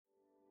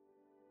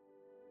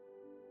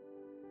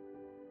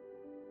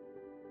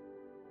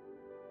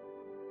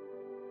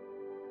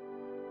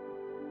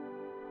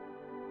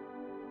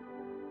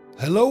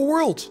Hello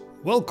world!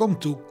 Welcome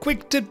to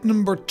quick tip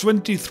number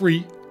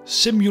 23,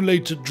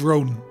 Simulated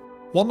Drone.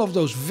 One of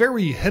those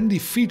very handy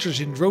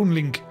features in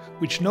Dronelink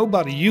which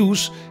nobody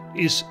uses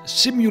is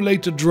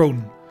Simulated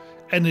Drone.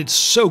 And it's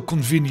so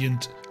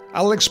convenient.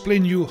 I'll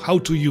explain you how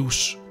to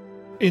use.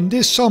 In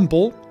this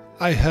sample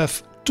I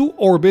have two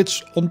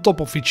orbits on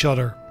top of each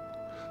other.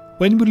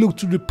 When we look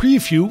to the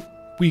preview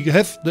we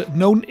have the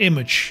known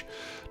image.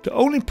 The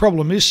only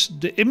problem is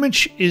the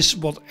image is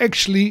what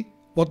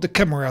the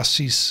camera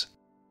sees.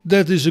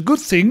 That is a good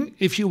thing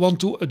if you want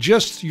to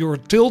adjust your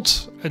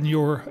tilt and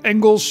your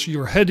angles,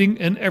 your heading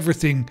and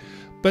everything,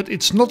 but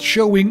it's not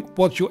showing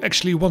what you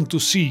actually want to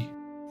see.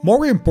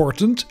 More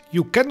important,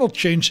 you cannot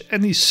change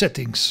any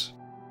settings.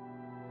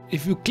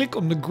 If you click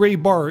on the grey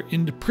bar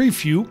in the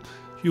preview,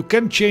 you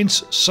can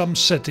change some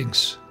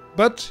settings,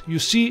 but you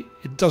see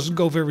it doesn't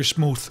go very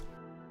smooth.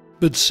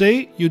 But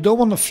say you don't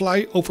want to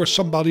fly over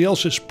somebody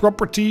else's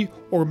property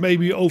or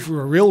maybe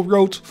over a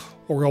railroad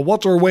or a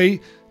waterway,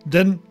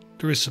 then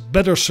there is a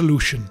better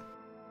solution.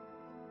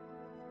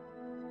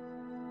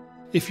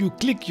 If you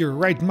click your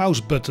right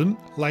mouse button,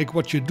 like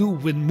what you do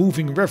when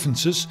moving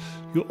references,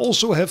 you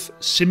also have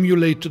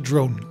Simulated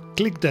Drone.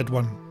 Click that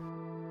one.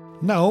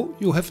 Now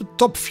you have a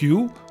top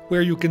view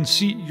where you can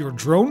see your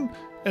drone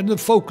and the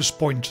focus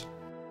point.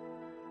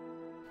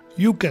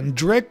 You can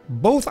drag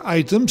both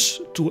items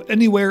to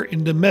anywhere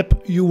in the map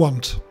you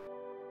want.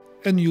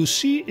 And you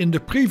see in the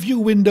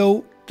preview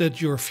window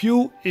that your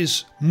view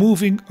is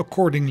moving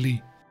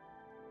accordingly.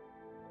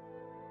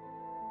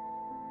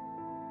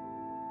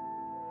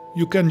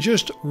 You can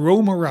just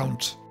roam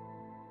around.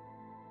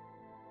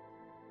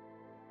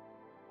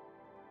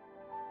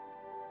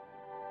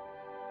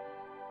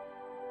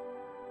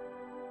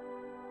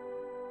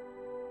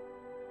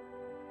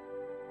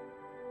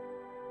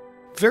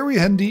 Very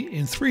handy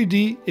in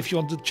 3D if you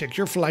want to check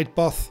your flight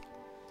path.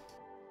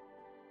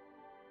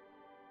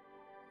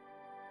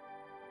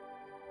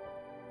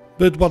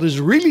 But what is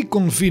really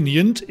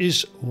convenient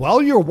is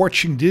while you're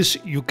watching this,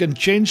 you can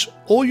change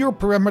all your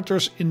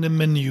parameters in the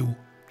menu.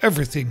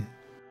 Everything.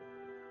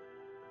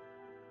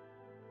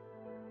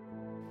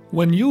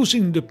 When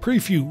using the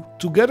preview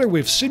together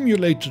with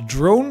Simulated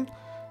Drone,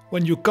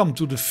 when you come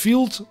to the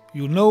field,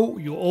 you know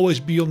you'll always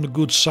be on the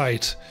good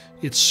side.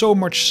 It's so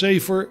much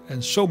safer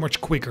and so much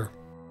quicker.